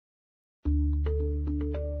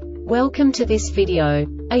Welcome to this video.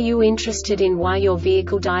 Are you interested in why your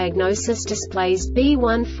vehicle diagnosis displays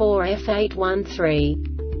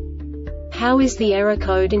B14F8-13? How is the error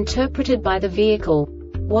code interpreted by the vehicle?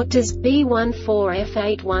 What does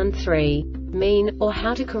B14F8-13 mean, or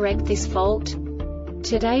how to correct this fault?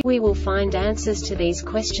 Today we will find answers to these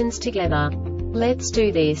questions together. Let's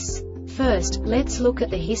do this. First, let's look at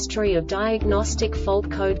the history of diagnostic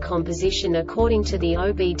fault code composition according to the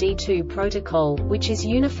OBD2 protocol, which is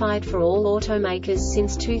unified for all automakers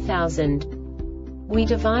since 2000. We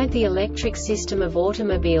divide the electric system of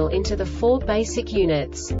automobile into the four basic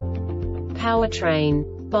units: powertrain,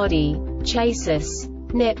 body, chassis,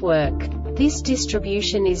 network. This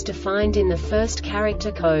distribution is defined in the first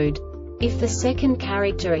character code. If the second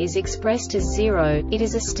character is expressed as 0, it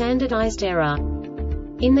is a standardized error.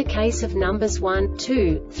 In the case of numbers 1,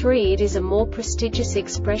 2, 3, it is a more prestigious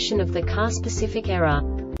expression of the car-specific error.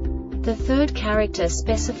 The third character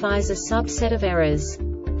specifies a subset of errors.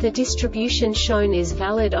 The distribution shown is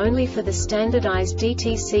valid only for the standardized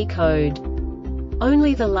DTC code.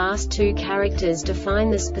 Only the last two characters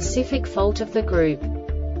define the specific fault of the group.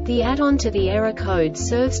 The add-on to the error code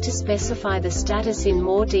serves to specify the status in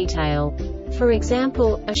more detail. For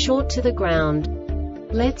example, a short to the ground.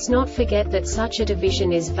 Let's not forget that such a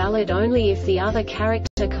division is valid only if the other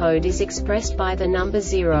character code is expressed by the number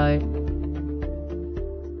 0.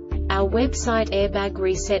 Our website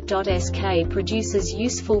airbagreset.sk produces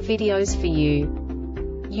useful videos for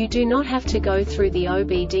you. You do not have to go through the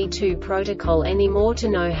OBD2 protocol anymore to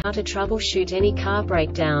know how to troubleshoot any car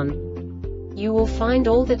breakdown. You will find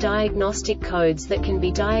all the diagnostic codes that can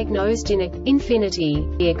be diagnosed in Infinity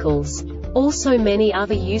vehicles. Also many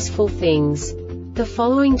other useful things. The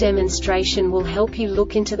following demonstration will help you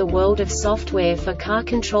look into the world of software for car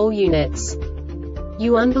control units.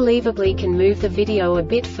 You unbelievably can move the video a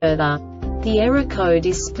bit further. The error code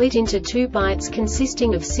is split into 2 bytes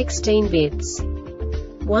consisting of 16 bits.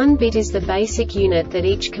 1 bit is the basic unit that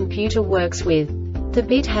each computer works with. The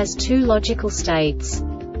bit has 2 logical states: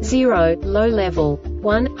 0, low level,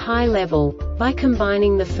 1, high level. By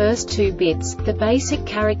combining the first 2 bits, the basic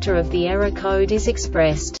character of the error code is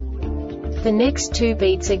expressed. The next 2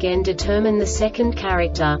 beats again determine the second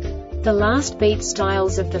character. The last beat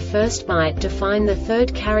styles of the first byte define the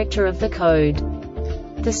third character of the code.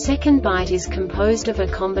 The second byte is composed of a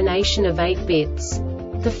combination of 8 bits.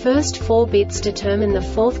 The first 4 bits determine the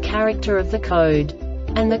fourth character of the code.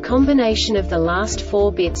 And the combination of the last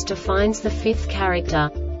 4 bits defines the fifth character.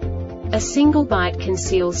 A single byte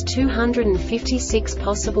conceals 256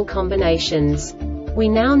 possible combinations. We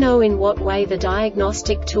now know in what way the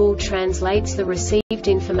diagnostic tool translates the received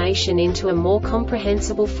information into a more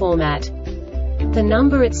comprehensible format. The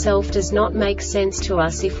number itself does not make sense to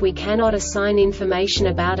us if we cannot assign information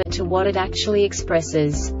about it to what it actually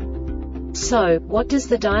expresses. So, what does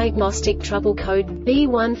the diagnostic trouble code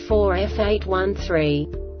B14F8-13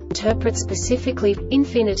 interpret specifically for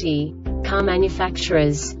Infinity car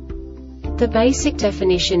manufacturers? The basic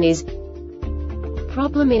definition is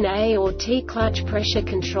problem in A or T clutch pressure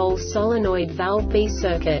control solenoid valve B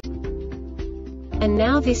circuit. And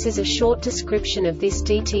now this is a short description of this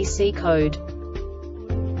DTC code.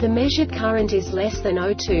 The measured current is less than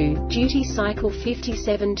 0.2, duty cycle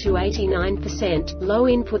 57 to 89%, low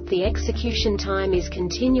input. The execution time is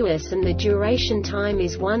continuous and the duration time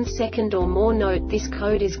is 1 second or more. Note: this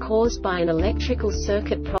code is caused by an electrical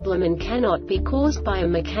circuit problem and cannot be caused by a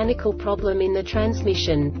mechanical problem in the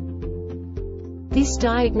transmission. This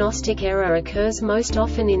diagnostic error occurs most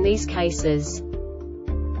often in these cases: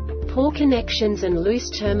 poor connections and loose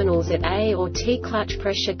terminals at A or T clutch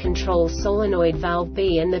pressure control solenoid valve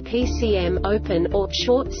B and the PCM, open or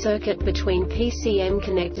short circuit between PCM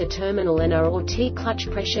connector terminal and A or T clutch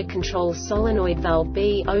pressure control solenoid valve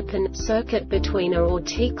B, open circuit between A or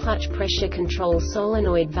T clutch pressure control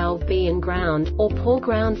solenoid valve B and ground, or poor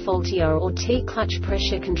ground. Faulty A or T clutch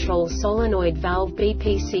pressure control solenoid valve B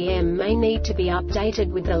PCM may need to be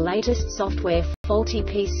updated with the latest software. Faulty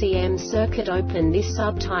PCM circuit, open. This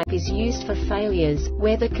subtype is used for failures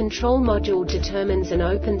where the control module determines an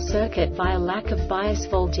open circuit via lack of bias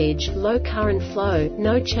voltage, low current flow,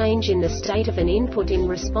 no change in the state of an input in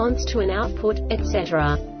response to an output,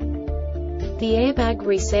 etc. The Airbag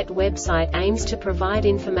Reset website aims to provide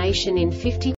information in 50